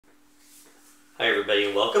Hi everybody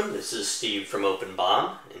and welcome. This is Steve from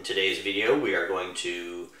OpenBOM. In today's video we are going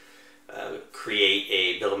to create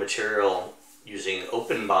a bill of material using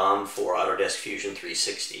OpenBOM for Autodesk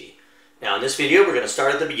Fusion360. Now in this video we're going to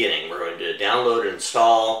start at the beginning. We're going to download,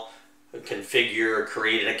 install, configure,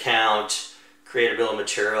 create an account, create a bill of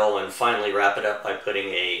material, and finally wrap it up by putting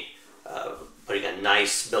a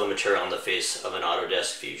nice bill of material on the face of an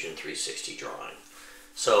Autodesk Fusion360 drawing.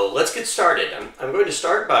 So let's get started. I'm going to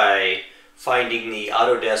start by finding the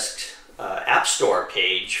Autodesk App Store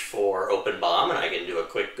page for OpenBOM, and I can do a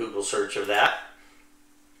quick Google search of that.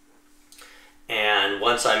 And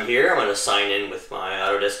once I'm here, I'm going to sign in with my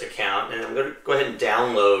Autodesk account, and I'm going to go ahead and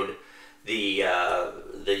download the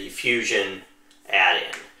Fusion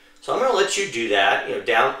add-in. So I'm going to let you do that.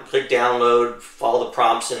 Click download, follow the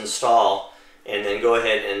prompts, install, and then go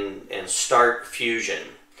ahead and start Fusion.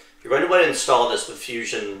 You're going to go ahead and install this with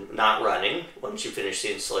Fusion not running. Once you finish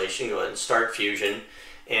the installation, go ahead and start Fusion.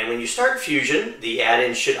 And when you start Fusion, the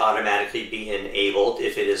add-in should automatically be enabled.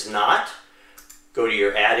 If it is not, go to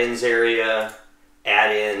your add-ins area,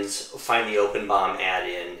 add-ins, find the OpenBOM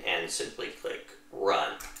add-in, and simply click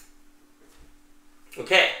Run.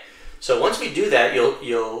 Okay, so once we do that,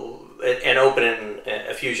 and open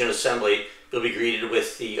a Fusion assembly, you'll be greeted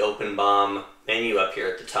with the OpenBOM menu up here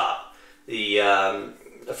at the top.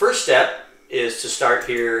 The first step is to start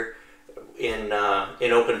here in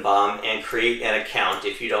OpenBOM and create an account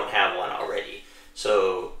if you don't have one already.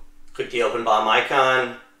 So click the OpenBOM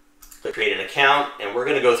icon, click create an account, and we're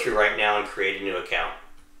going to go through right now and create a new account.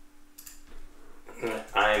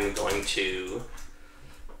 I'm going to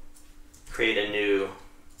create a new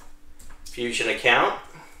Fusion account.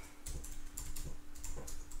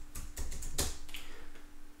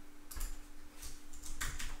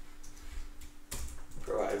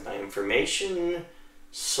 Provide my information,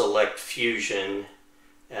 select Fusion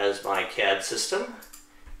as my CAD system,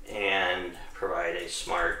 and provide a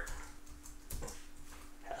smart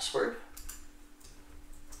password.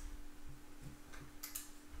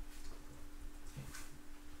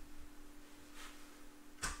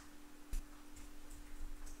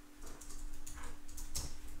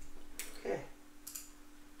 Okay.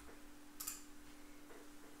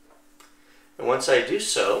 And once I do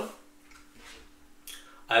so,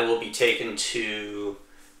 I will be taken to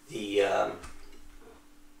the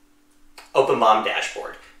OpenBOM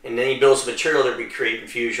dashboard, and any bills of material that we create in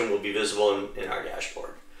Fusion will be visible in our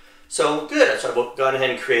dashboard. So good, so I've gone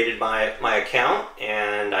ahead and created my account,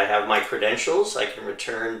 and I have my credentials. I can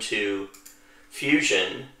return to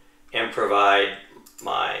Fusion and provide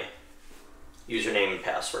my username and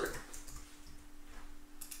password.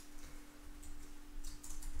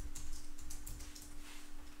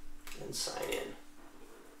 And sign in.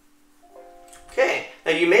 Okay,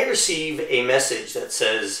 now you may receive a message that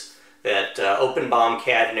says that OpenBOM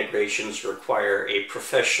CAD integrations require a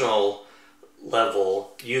professional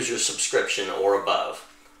level user subscription or above.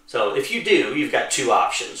 So if you do, you've got two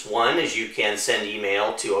options. One is you can send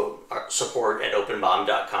email to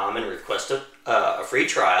support@openbom.com and request a free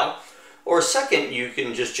trial. Or second, you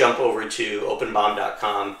can just jump over to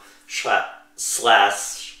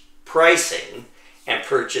openbom.com/pricing and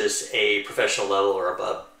purchase a professional level or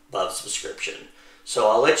above subscription. So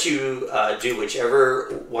I'll let you do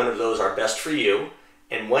whichever one of those are best for you,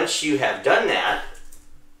 and once you have done that,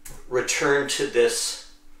 return to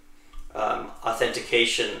this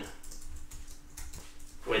authentication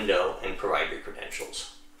window and provide your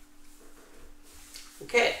credentials.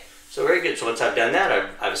 Okay, so very good. So once I've done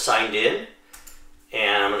that, I've signed in,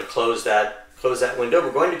 and I'm going to close that window.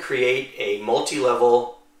 We're going to create a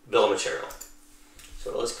multi-level bill of material. So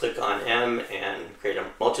let's click on M and create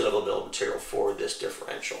a multi-level bill of material for this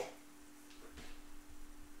differential.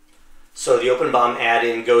 So the OpenBOM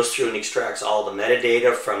add-in goes through and extracts all the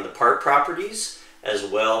metadata from the part properties, as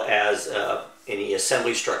well as any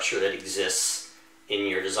assembly structure that exists in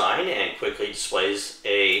your design, and quickly displays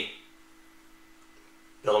a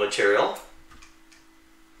bill of material.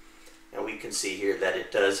 And we can see here that it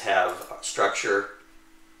does have structure.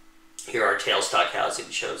 Here our tailstock housing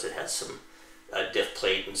shows it has some diff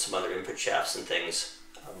plate and some other input shafts and things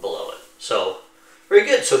below it. So very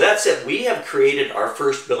good. So that's it. We have created our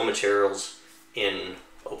first bill of materials in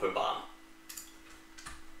OpenBOM.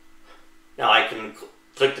 Now I can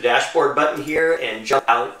click the dashboard button here and jump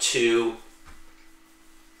out to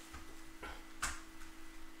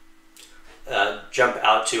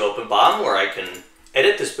OpenBOM, where I can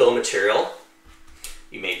edit this bill of material.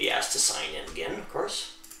 You may be asked to sign in again, of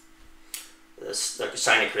course. The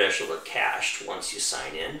sign-in credentials are cached once you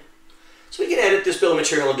sign in. So we can edit this bill of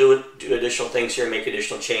material and do additional things here and make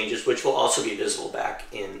additional changes, which will also be visible back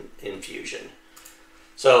in Fusion.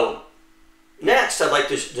 So next, I'd like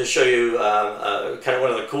to show you kind of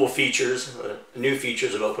one of the cool features, new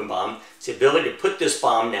features of OpenBOM. It's the ability to put this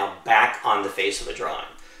BOM now back on the face of a drawing.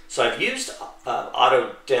 So I've used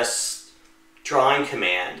Autodesk's drawing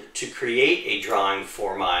command to create a drawing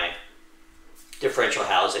for my differential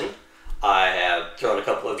housing. I have thrown a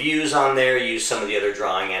couple of views on there, used some of the other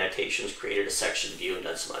drawing annotations, created a section view, and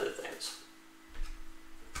done some other things.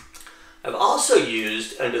 I've also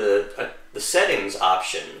used, under the settings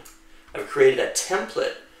option, I've created a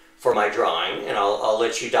template for my drawing, and I'll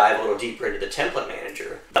let you dive a little deeper into the template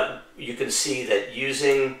manager. But you can see that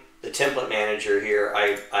using the template manager here,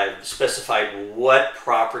 I've specified what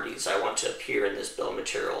properties I want to appear in this bill of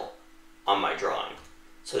material on my drawing.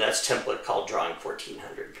 So that's template called Drawing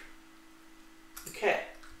 1400. Okay,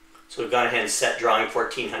 so we've gone ahead and set Drawing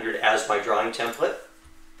 1400 as my drawing template.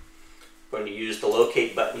 I'm going to use the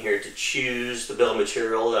locate button here to choose the bill of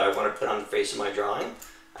material that I want to put on the face of my drawing.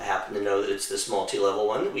 I happen to know that it's this multi-level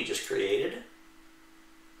one that we just created.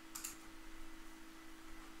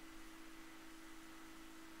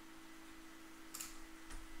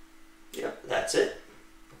 Yep, that's it.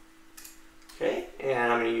 Okay,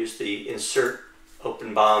 and I'm going to use the insert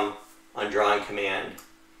OpenBOM on drawing command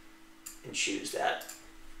and choose that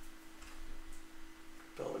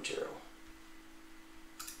bill of material.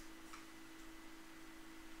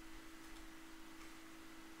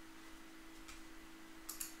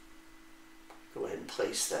 Go ahead and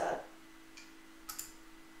place that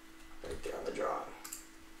right there on the drawing.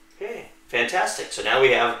 Okay, fantastic. So now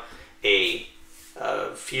we have a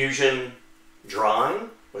Fusion drawing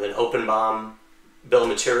with an OpenBOM bill of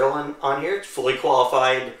material on here. It's fully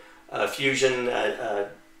qualified Fusion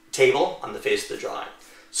table on the face of the drawing.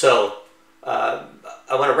 So I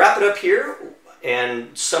want to wrap it up here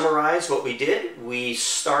and summarize what we did. We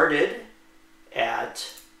started at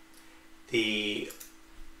the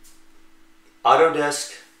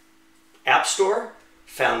Autodesk App Store,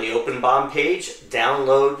 found the OpenBOM page,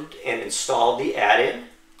 downloaded and installed the add-in.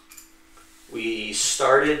 We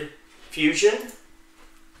started Fusion,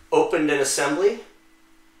 opened an assembly,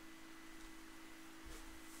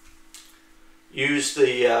 used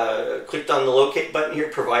the, clicked on the locate button here,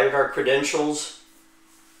 provided our credentials,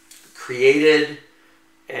 created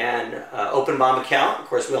an OpenBOM account. Of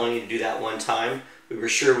course, we only need to do that one time. We were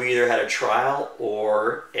sure we either had a trial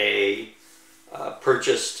or a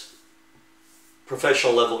purchased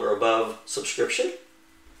professional level or above subscription.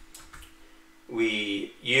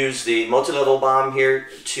 We use the multi-level BOM here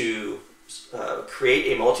to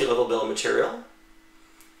create a multi-level bill of material,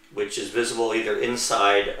 which is visible either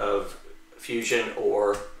inside of Fusion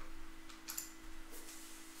or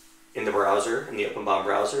in the browser, in the OpenBOM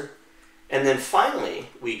browser. And then finally,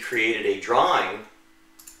 we created a drawing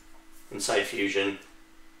inside Fusion,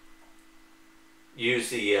 use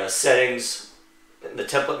the settings in the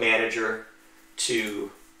template manager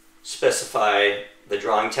to specify the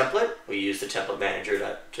drawing template. We use the template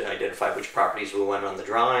manager to identify which properties we want on the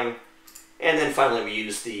drawing. And then finally, we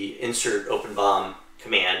use the insert OpenBOM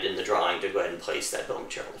command in the drawing to go ahead and place that bill of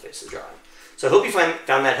material on the face of the drawing. So I hope you found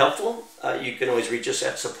that helpful. You can always reach us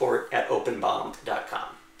at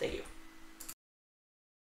support@openbom.com. Thank you.